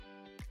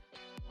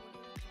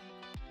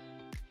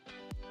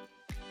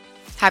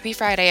Happy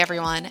Friday,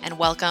 everyone, and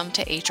welcome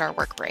to HR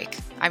Work Break.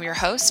 I'm your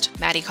host,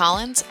 Maddie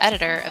Collins,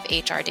 editor of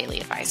HR Daily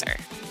Advisor.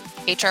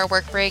 HR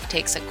Work Break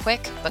takes a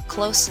quick but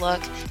close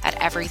look at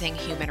everything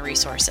human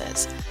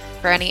resources.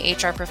 For any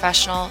HR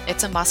professional,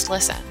 it's a must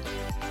listen.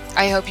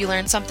 I hope you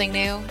learned something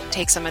new,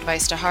 take some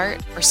advice to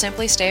heart, or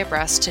simply stay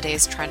abreast of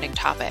today's trending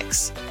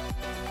topics.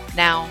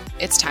 Now,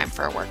 it's time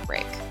for a work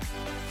break.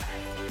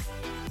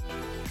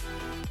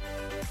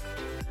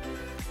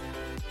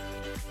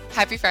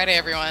 Happy Friday,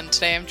 everyone.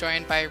 Today I'm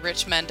joined by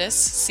Rich Mendis,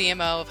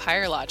 CMO of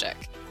HireLogic.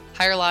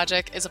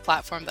 HireLogic is a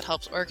platform that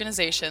helps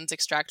organizations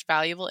extract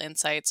valuable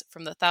insights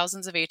from the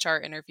thousands of HR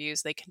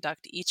interviews they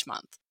conduct each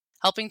month,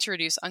 helping to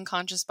reduce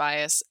unconscious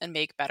bias and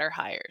make better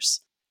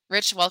hires.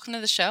 Rich, welcome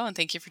to the show and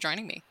thank you for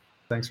joining me.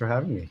 Thanks for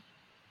having me.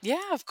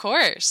 Yeah, of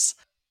course.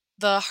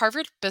 The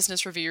Harvard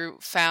Business Review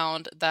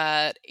found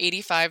that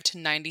 85 to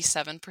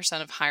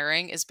 97% of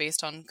hiring is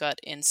based on gut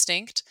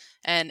instinct,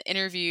 and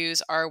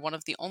interviews are one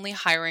of the only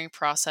hiring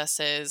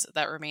processes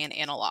that remain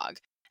analog.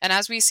 And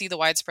as we see the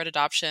widespread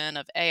adoption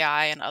of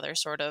AI and other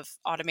sort of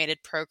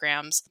automated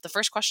programs, the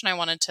first question I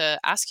wanted to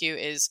ask you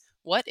is,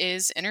 what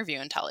is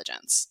interview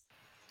intelligence?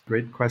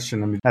 Great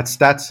question. I mean,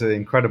 that's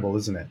incredible,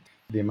 isn't it?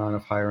 The amount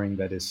of hiring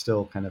that is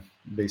still kind of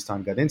based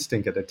on gut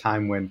instinct at a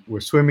time when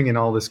we're swimming in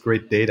all this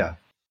great data.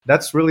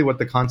 That's really what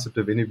the concept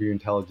of interview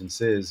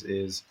intelligence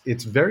is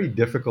it's very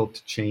difficult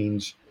to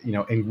change,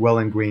 in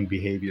well-ingrained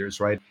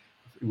behaviors, right?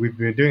 We've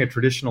been doing a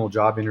traditional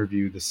job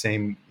interview the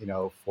same,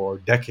 for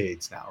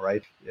decades now,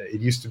 right? It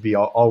used to be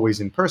always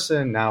in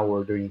person. Now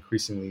we're doing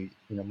increasingly,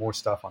 more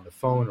stuff on the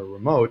phone or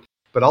remote.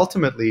 But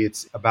ultimately,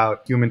 it's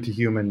about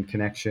human-to-human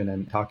connection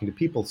and talking to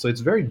people. So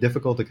it's very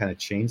difficult to kind of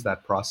change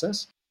that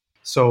process.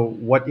 So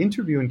what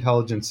interview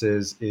intelligence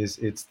is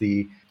it's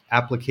the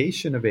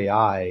application of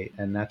AI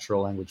and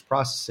natural language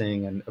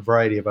processing and a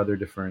variety of other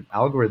different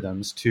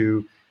algorithms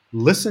to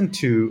listen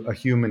to a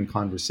human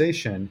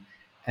conversation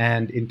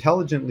and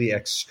intelligently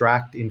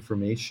extract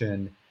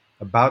information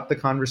about the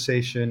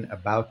conversation,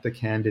 about the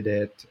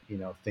candidate,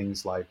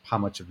 things like how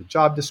much of the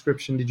job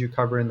description did you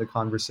cover in the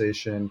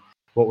conversation?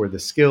 What were the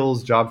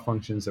skills, job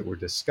functions that were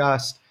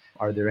discussed?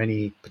 Are there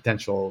any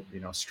potential,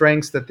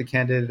 strengths that the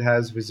candidate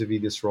has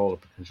vis-a-vis this role or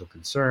potential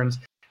concerns?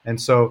 And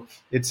so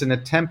it's an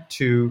attempt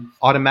to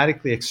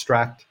automatically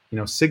extract,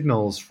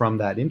 signals from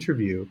that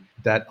interview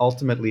that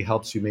ultimately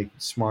helps you make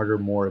smarter,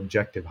 more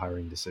objective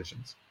hiring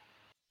decisions.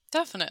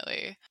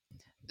 Definitely.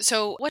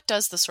 So what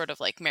does the sort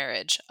of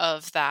marriage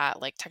of that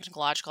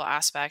technological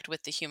aspect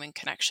with the human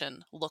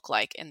connection look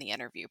like in the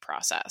interview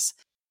process?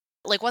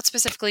 What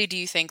specifically do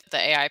you think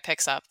the AI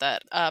picks up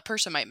that a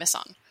person might miss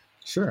on?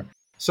 Sure.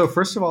 So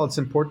first of all, it's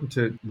important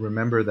to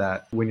remember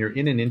that when you're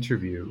in an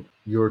interview,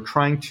 you're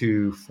trying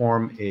to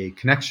form a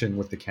connection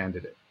with the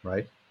candidate,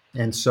 right?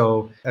 And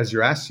so as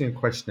you're asking a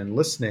question and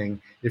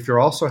listening, if you're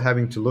also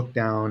having to look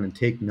down and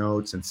take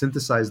notes and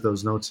synthesize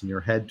those notes in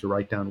your head to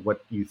write down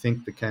what you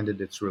think the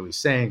candidate's really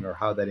saying or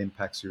how that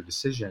impacts your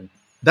decision,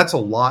 that's a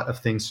lot of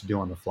things to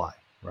do on the fly,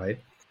 right?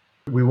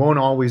 We won't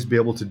always be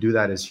able to do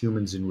that as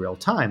humans in real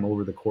time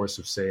over the course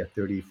of, say, a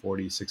 30,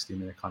 40,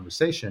 60-minute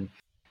conversation.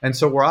 And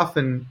so we're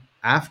often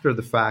after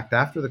the fact,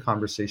 after the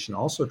conversation,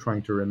 also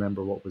trying to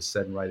remember what was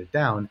said and write it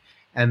down.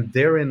 And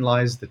therein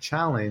lies the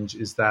challenge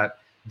is that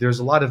there's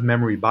a lot of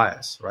memory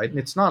bias, right? And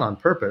it's not on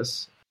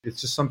purpose. It's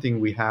just something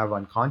we have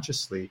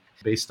unconsciously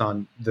based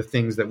on the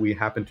things that we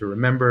happen to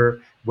remember,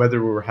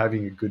 whether we were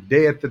having a good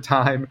day at the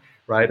time,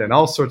 right? And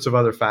all sorts of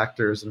other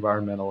factors,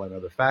 environmental and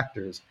other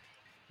factors.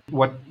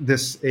 What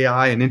this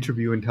AI and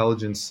interview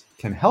intelligence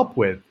can help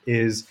with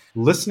is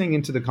listening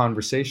into the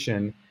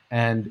conversation,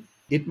 and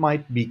it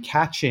might be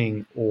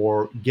catching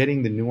or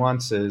getting the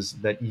nuances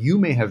that you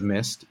may have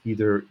missed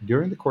either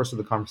during the course of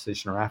the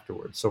conversation or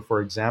afterwards. So for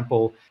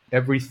example,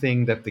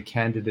 everything that the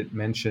candidate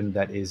mentioned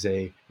that is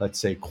a, let's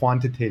say,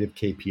 quantitative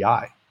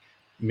KPI.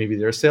 Maybe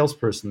they're a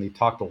salesperson. They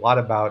talked a lot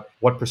about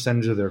what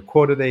percentage of their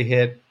quota they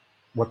hit,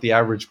 what the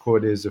average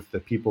quota is of the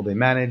people they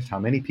managed, how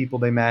many people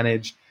they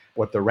managed,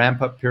 what the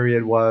ramp up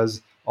period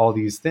was, all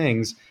these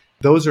things.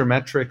 Those are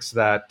metrics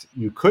that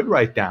you could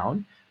write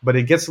down, but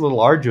it gets a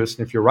little arduous.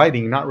 And if you're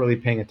writing, you're not really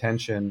paying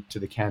attention to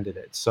the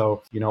candidate.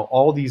 So,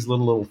 all these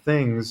little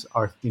things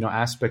are,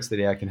 aspects that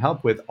AI can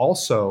help with.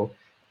 Also,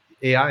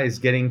 AI is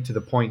getting to the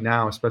point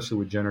now, especially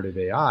with generative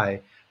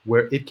AI,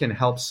 where it can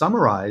help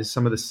summarize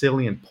some of the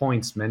salient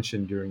points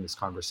mentioned during this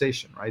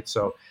conversation, right?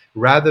 So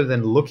rather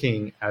than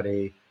looking at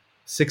a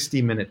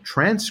 60-minute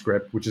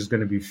transcript, which is going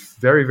to be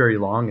very, very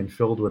long and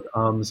filled with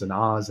ums and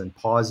ahs and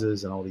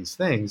pauses and all these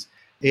things,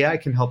 AI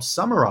can help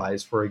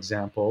summarize, for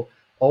example,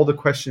 all the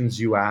questions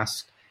you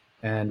asked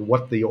and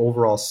what the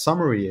overall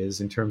summary is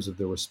in terms of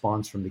the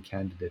response from the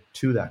candidate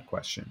to that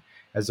question,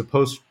 as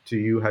opposed to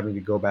you having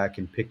to go back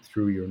and pick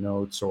through your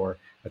notes or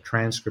a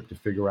transcript to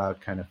figure out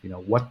kind of,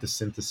 what the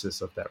synthesis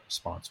of that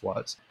response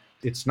was.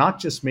 It's not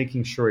just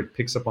making sure it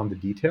picks up on the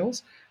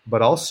details,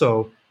 but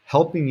also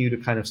helping you to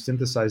kind of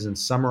synthesize and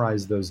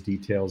summarize those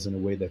details in a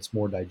way that's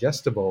more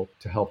digestible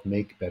to help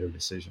make better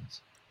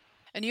decisions.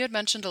 And you had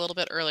mentioned a little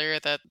bit earlier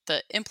that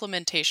the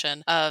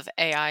implementation of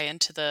AI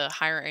into the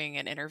hiring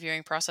and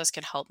interviewing process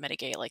can help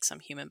mitigate like some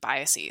human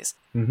biases.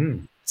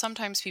 Hmm.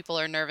 Sometimes people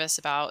are nervous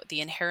about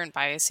the inherent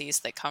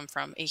biases that come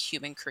from a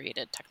human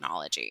created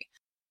technology.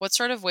 What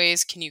sort of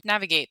ways can you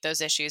navigate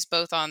those issues,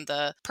 both on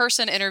the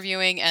person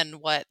interviewing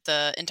and what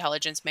the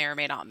intelligence may or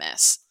may not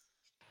miss?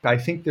 I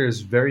think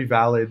there's very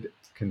valid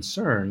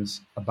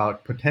concerns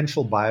about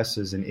potential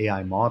biases in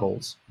AI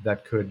models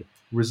that could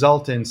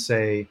result in,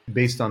 say,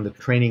 based on the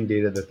training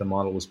data that the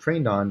model was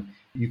trained on,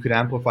 you could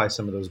amplify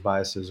some of those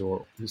biases,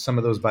 or some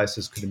of those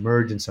biases could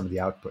emerge in some of the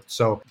outputs.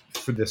 So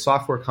for the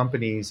software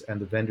companies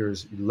and the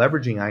vendors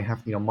leveraging, I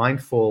have,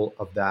 mindful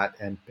of that,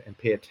 and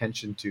pay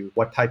attention to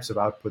what types of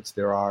outputs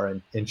there are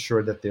and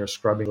ensure that they're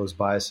scrubbing those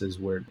biases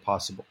where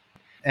possible.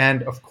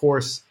 And of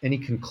course, any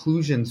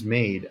conclusions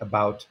made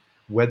about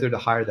whether to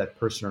hire that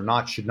person or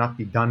not should not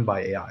be done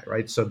by AI,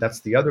 right? So that's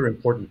the other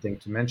important thing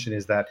to mention,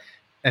 is that,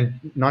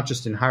 and not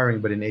just in hiring,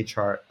 but in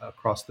HR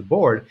across the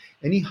board,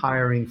 any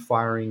hiring,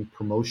 firing,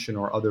 promotion,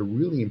 or other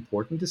really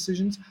important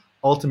decisions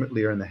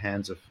ultimately are in the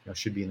hands of,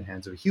 should be in the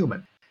hands of a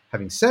human.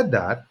 Having said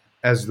that,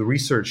 as the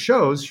research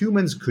shows,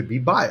 humans could be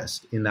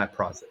biased in that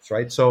process,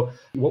 right? So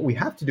what we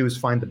have to do is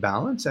find the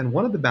balance. And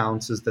one of the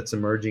balances that's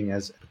emerging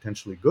as a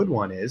potentially good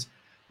one is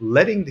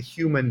letting the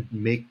human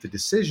make the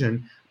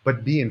decision,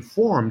 but be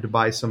informed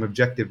by some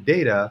objective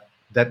data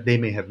that they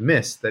may have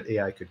missed that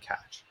AI could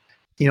catch.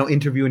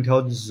 Interview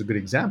intelligence is a good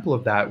example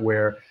of that,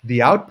 where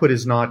the output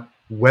is not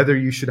whether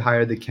you should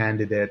hire the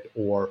candidate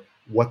or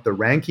what the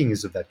ranking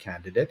is of that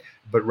candidate,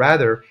 but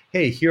rather,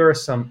 hey, here are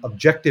some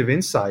objective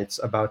insights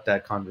about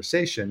that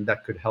conversation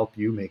that could help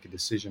you make a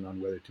decision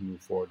on whether to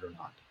move forward or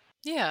not.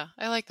 Yeah,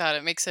 I like that.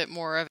 It makes it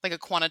more of like a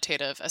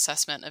quantitative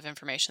assessment of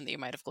information that you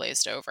might have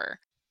glazed over.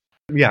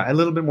 Yeah, a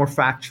little bit more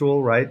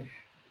factual, right?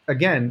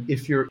 Again,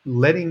 if you're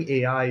letting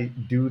AI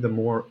do the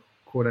more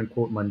quote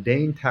unquote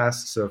mundane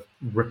tasks of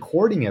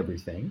recording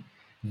everything,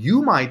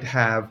 you might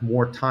have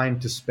more time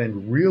to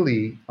spend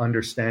really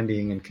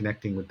understanding and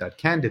connecting with that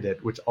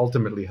candidate, which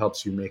ultimately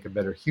helps you make a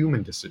better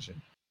human decision.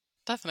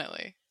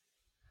 Definitely.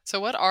 So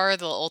what are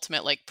the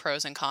ultimate like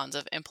pros and cons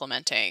of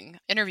implementing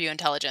interview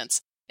intelligence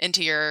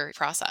into your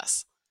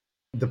process?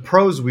 The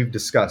pros we've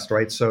discussed,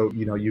 right? So,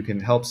 you can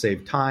help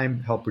save time,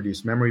 help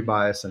reduce memory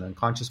bias and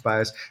unconscious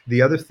bias.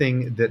 The other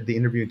thing that the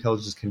interview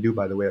intelligence can do,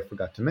 by the way, I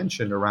forgot to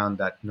mention around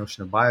that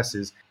notion of bias,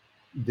 is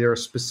there are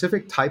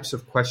specific types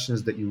of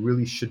questions that you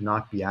really should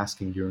not be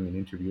asking during an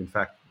interview. In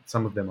fact,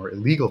 some of them are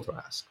illegal to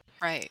ask.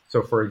 Right.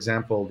 So, for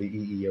example, the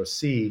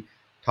EEOC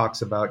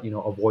talks about,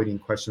 avoiding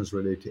questions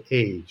related to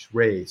age,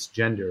 race,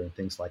 gender, and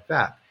things like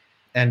that.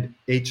 And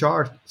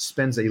HR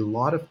spends a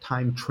lot of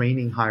time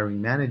training hiring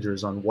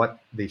managers on what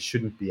they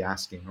shouldn't be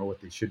asking or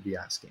what they should be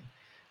asking.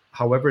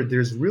 However,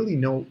 there's really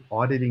no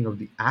auditing of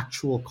the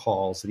actual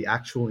calls, the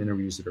actual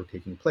interviews that are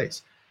taking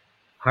place.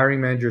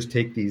 Hiring managers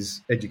take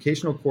these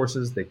educational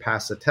courses, they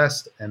pass a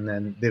test, and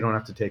then they don't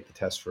have to take the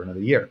test for another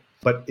year.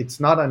 But it's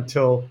not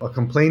until a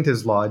complaint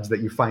is lodged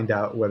that you find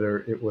out whether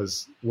it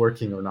was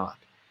working or not.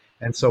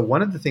 And so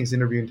one of the things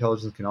interview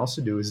intelligence can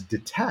also do is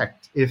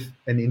detect if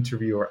an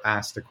interviewer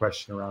asked a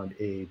question around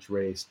age,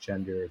 race,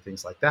 gender,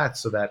 things like that,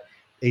 so that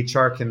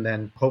HR can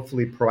then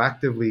hopefully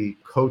proactively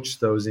coach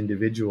those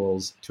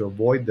individuals to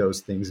avoid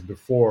those things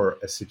before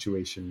a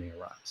situation may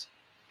arise.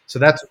 So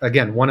that's,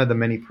 again, one of the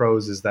many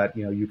pros, is that,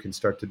 you can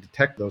start to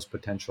detect those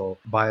potential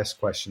bias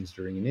questions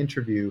during an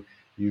interview.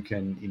 You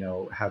can,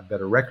 have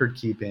better record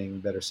keeping,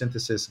 better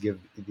synthesis, give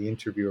the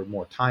interviewer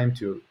more time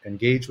to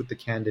engage with the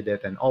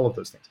candidate, and all of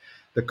those things.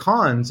 The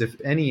cons, if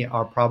any,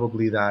 are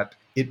probably that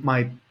it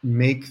might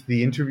make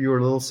the interviewer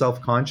a little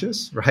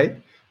self-conscious, right?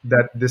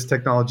 That this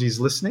technology is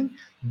listening.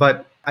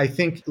 But I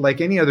think,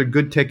 like any other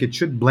good tech, it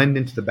should blend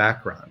into the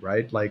background,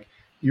 right? Like,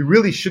 you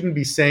really shouldn't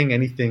be saying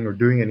anything or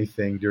doing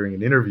anything during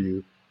an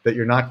interview that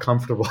you're not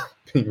comfortable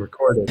being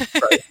recorded,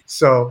 right?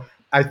 So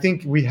I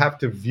think we have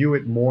to view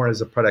it more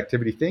as a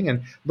productivity thing.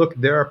 And look,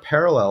 there are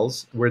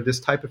parallels where this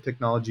type of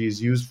technology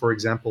is used, for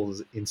example,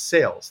 in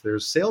sales.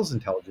 There's sales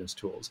intelligence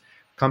tools.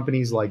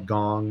 Companies like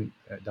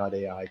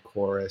Gong.ai,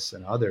 Chorus,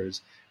 and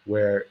others,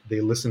 where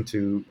they listen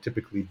to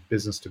typically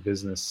business to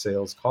business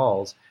sales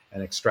calls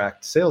and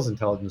extract sales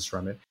intelligence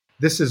from it.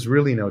 This is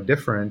really no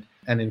different.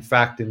 And in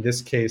fact, in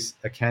this case,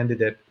 a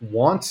candidate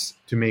wants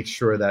to make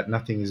sure that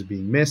nothing is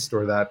being missed,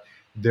 or that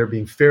they're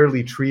being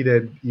fairly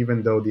treated,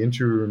 even though the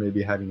interviewer may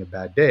be having a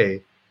bad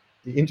day.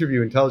 The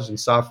interview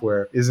intelligence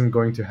software isn't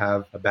going to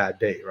have a bad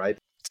day, right?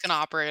 It's going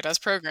to operate as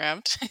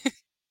programmed.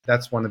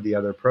 That's one of the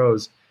other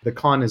pros. The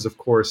con is, of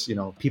course,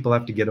 people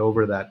have to get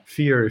over that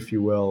fear, if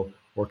you will,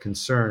 or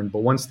concern. But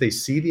once they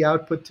see the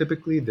output,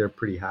 typically they're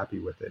pretty happy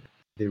with it.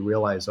 They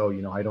realize, oh,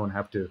 I don't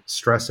have to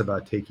stress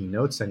about taking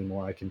notes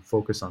anymore. I can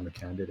focus on the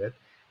candidate.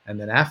 And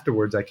then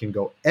afterwards, I can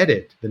go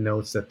edit the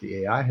notes that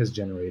the AI has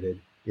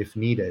generated if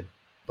needed.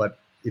 But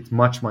it's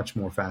much, much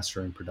more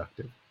faster and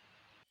productive.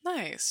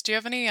 Nice. Do you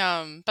have any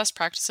best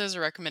practices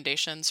or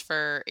recommendations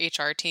for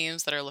HR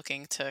teams that are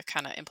looking to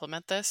kind of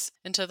implement this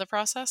into the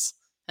process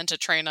and to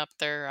train up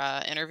their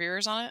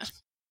interviewers on it?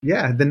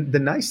 Yeah, the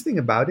nice thing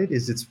about it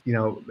is it's,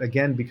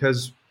 again,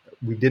 because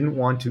we didn't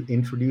want to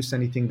introduce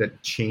anything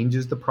that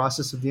changes the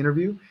process of the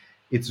interview,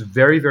 it's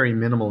very, very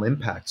minimal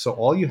impact. So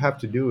all you have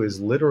to do is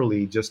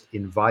literally just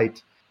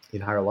invite,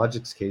 in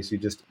HireLogic's case, you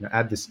just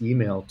add this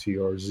email to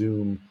your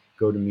Zoom,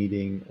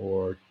 GoToMeeting,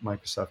 or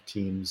Microsoft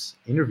Teams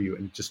interview,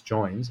 and it just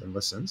joins and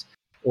listens.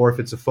 Or if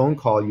it's a phone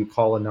call, you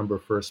call a number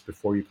first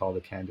before you call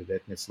the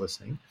candidate and it's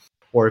listening.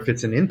 Or if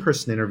it's an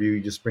in-person interview, you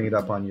just bring it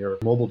up on your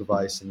mobile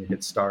device and you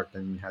hit start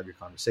and you have your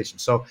conversation.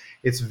 So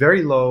it's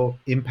very low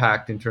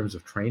impact in terms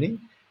of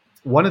training.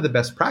 One of the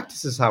best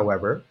practices,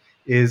 however,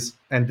 is,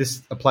 and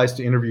this applies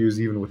to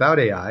interviews even without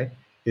AI,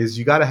 is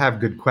you got to have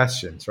good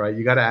questions, right?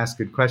 You got to ask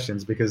good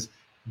questions, because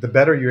the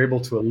better you're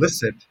able to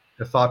elicit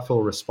a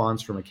thoughtful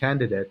response from a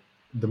candidate,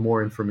 the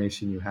more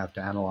information you have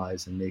to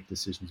analyze and make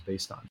decisions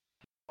based on.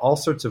 All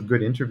sorts of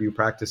good interview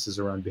practices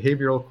around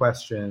behavioral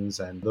questions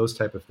and those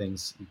type of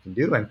things you can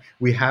do. And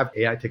we have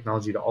AI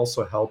technology to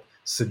also help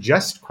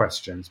suggest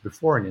questions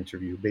before an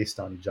interview based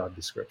on a job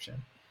description.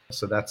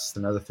 So that's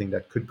another thing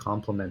that could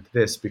complement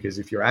this, because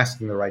if you're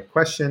asking the right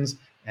questions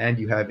and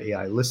you have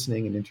AI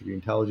listening and interview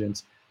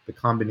intelligence, the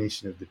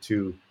combination of the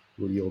two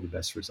will yield the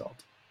best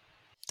result.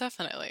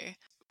 Definitely.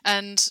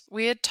 And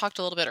we had talked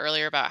a little bit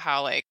earlier about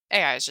how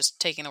AI is just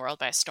taking the world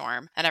by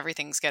storm and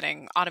everything's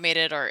getting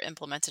automated or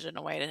implemented in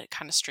a way to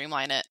kind of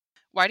streamline it.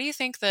 Why do you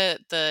think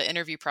that the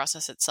interview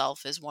process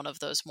itself is one of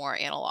those more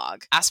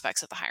analog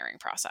aspects of the hiring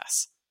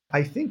process?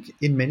 I think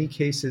in many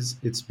cases,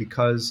 it's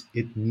because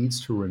it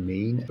needs to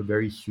remain a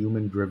very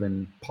human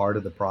driven part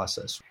of the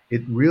process.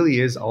 It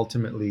really is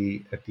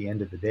ultimately, at the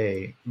end of the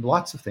day,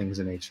 lots of things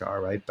in HR,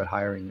 right? But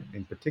hiring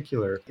in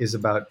particular is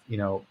about,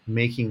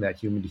 making that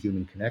human to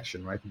human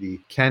connection, right? The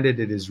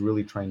candidate is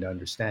really trying to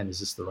understand, is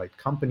this the right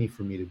company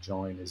for me to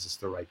join? Is this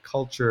the right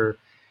culture,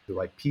 the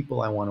right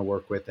people I want to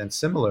work with? And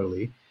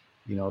similarly,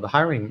 the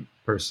hiring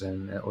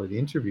person or the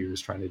interviewer is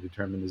trying to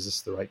determine, is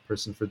this the right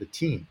person for the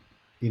team?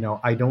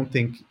 I don't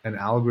think an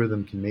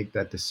algorithm can make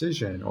that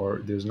decision, or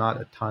there's not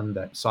a ton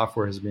that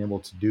software has been able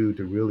to do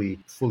to really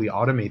fully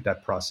automate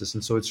that process.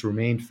 And so it's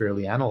remained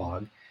fairly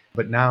analog.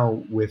 But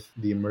now with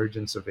the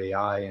emergence of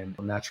AI and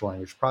natural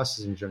language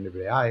processing, generative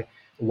AI,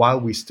 while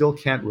we still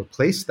can't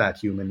replace that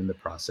human in the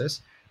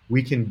process,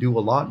 we can do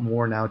a lot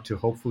more now to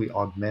hopefully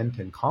augment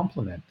and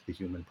complement the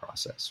human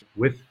process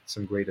with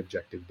some great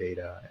objective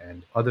data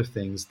and other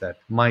things that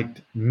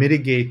might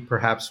mitigate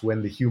perhaps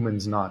when the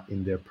human's not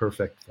in their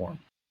perfect form.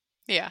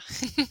 Yeah.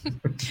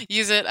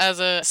 Use it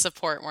as a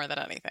support more than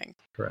anything.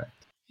 Correct.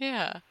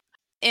 Yeah.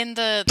 In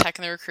the tech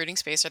and the recruiting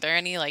space, are there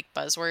any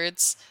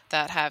buzzwords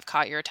that have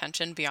caught your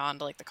attention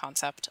beyond the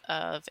concept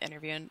of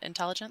interview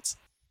intelligence?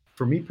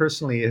 For me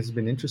personally, it has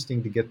been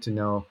interesting to get to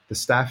know the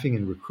staffing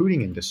and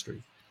recruiting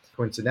industry.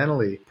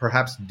 Coincidentally,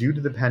 perhaps due to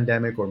the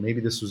pandemic, or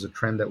maybe this was a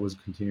trend that was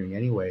continuing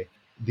anyway,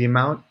 the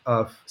amount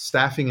of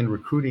staffing and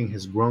recruiting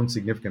has grown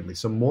significantly.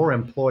 So more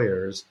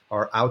employers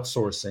are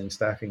outsourcing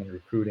staffing and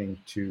recruiting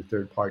to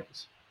third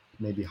parties,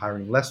 maybe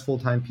hiring less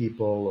full-time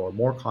people or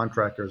more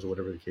contractors or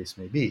whatever the case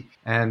may be.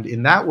 And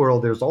in that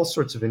world, there's all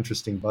sorts of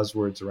interesting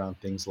buzzwords around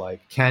things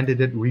like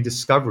candidate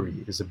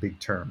rediscovery is a big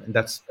term. And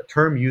that's a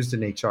term used in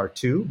HR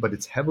too, but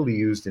it's heavily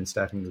used in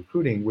staffing and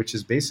recruiting, which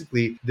is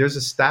basically, there's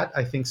a stat,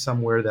 I think,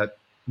 somewhere that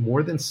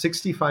more than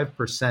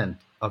 65%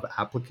 of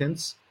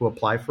applicants who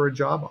apply for a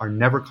job are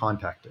never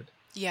contacted.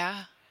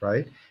 Yeah.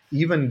 Right?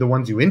 Even the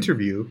ones you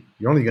interview,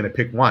 you're only going to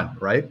pick one,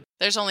 right?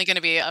 There's only going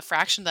to be a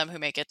fraction of them who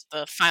make it to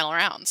the final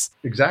rounds.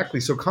 Exactly.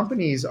 So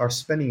companies are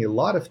spending a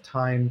lot of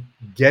time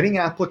getting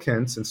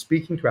applicants and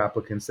speaking to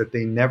applicants that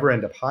they never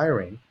end up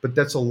hiring, but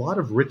that's a lot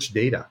of rich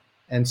data.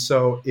 And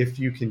so if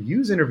you can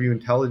use interview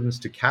intelligence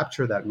to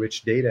capture that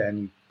rich data and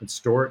you can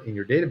store it in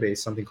your database,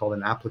 something called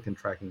an applicant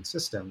tracking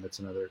system, that's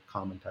another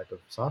common type of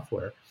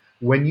software.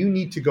 When you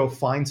need to go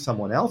find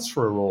someone else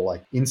for a role,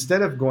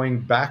 instead of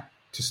going back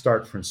to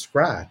start from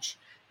scratch,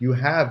 you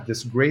have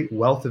this great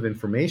wealth of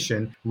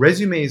information.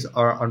 Resumes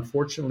are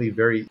unfortunately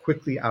very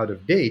quickly out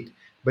of date.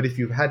 But if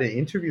you've had an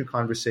interview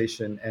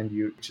conversation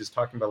which is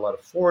talking about a lot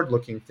of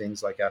forward-looking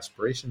things like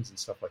aspirations and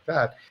stuff like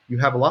that, you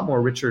have a lot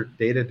more richer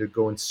data to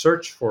go and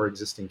search for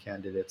existing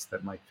candidates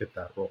that might fit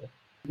that role.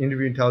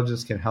 Interview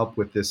intelligence can help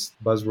with this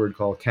buzzword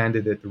called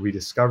candidate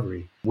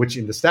rediscovery, which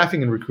in the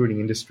staffing and recruiting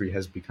industry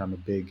has become a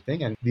big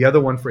thing. And the other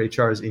one for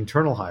HR is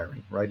internal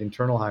hiring, right?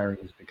 Internal hiring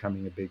is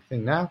becoming a big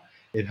thing now.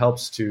 It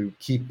helps to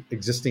keep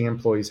existing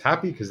employees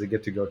happy because they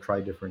get to go try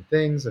different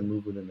things and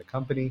move within the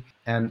company.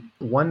 And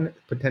one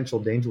potential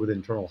danger with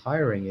internal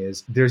hiring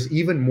is there's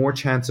even more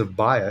chance of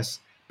bias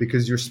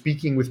because you're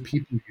speaking with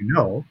people you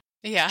know.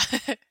 Yeah.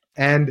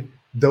 And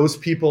those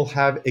people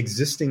have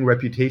existing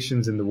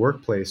reputations in the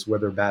workplace,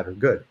 whether bad or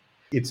good.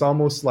 It's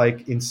almost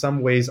like, in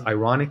some ways,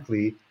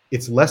 ironically,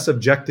 it's less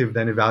objective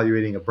than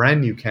evaluating a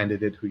brand new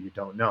candidate who you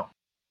don't know.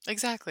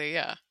 Exactly,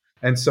 yeah.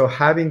 And so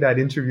having that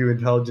interview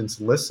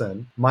intelligence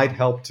listen might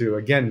help to,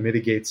 again,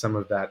 mitigate some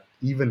of that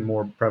even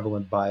more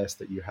prevalent bias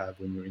that you have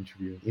when you're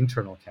interviewing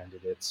internal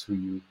candidates who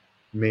you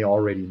may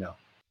already know.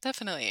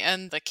 Definitely.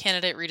 And the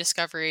candidate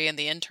rediscovery and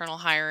the internal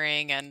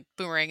hiring and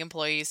boomerang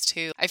employees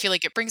too. I feel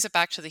like it brings it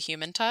back to the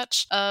human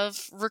touch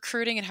of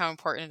recruiting and how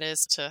important it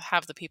is to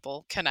have the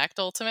people connect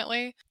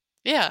ultimately.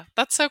 Yeah,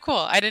 that's so cool.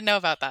 I didn't know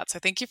about that. So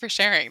thank you for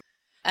sharing.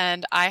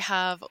 And I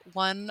have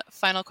one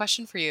final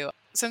question for you.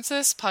 Since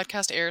this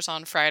podcast airs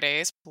on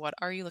Fridays, what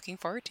are you looking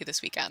forward to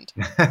this weekend?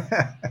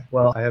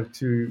 Well, I have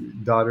two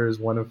daughters,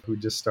 one of who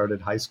just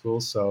started high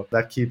school, so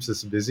that keeps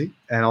us busy.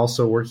 And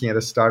also working at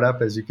a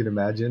startup, as you can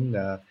imagine,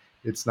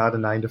 it's not a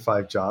 9 to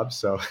 5 job.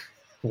 So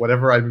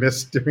whatever I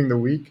missed during the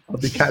week, I'll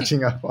be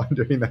catching up on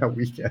during that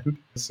weekend.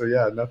 So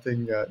yeah,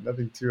 nothing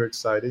too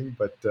exciting.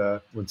 But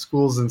when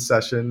school's in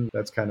session,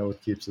 that's kind of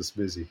what keeps us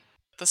busy.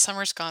 The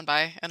summer's gone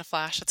by in a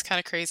flash. It's kind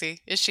of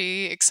crazy. Is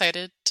she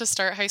excited to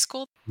start high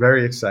school?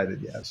 Very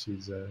excited. Yeah,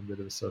 she's a bit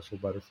of a social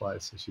butterfly,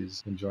 so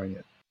she's enjoying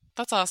it.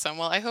 That's awesome.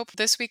 Well, I hope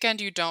this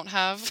weekend you don't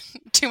have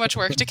too much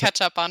work to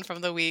catch up on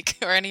from the week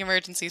or any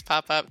emergencies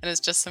pop up, and it's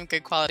just some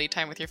good quality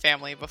time with your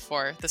family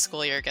before the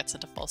school year gets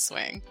into full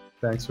swing.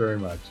 Thanks very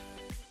much.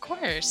 Of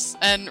course.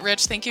 And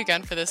Rich, thank you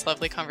again for this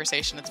lovely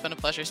conversation. It's been a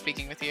pleasure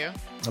speaking with you.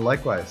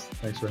 Likewise.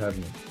 Thanks for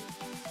having me.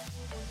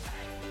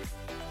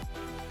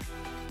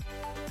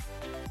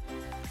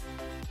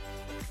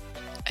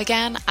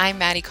 Again, I'm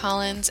Maddie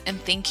Collins, and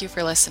thank you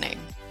for listening.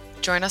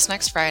 Join us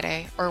next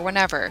Friday or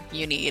whenever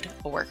you need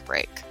a work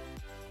break.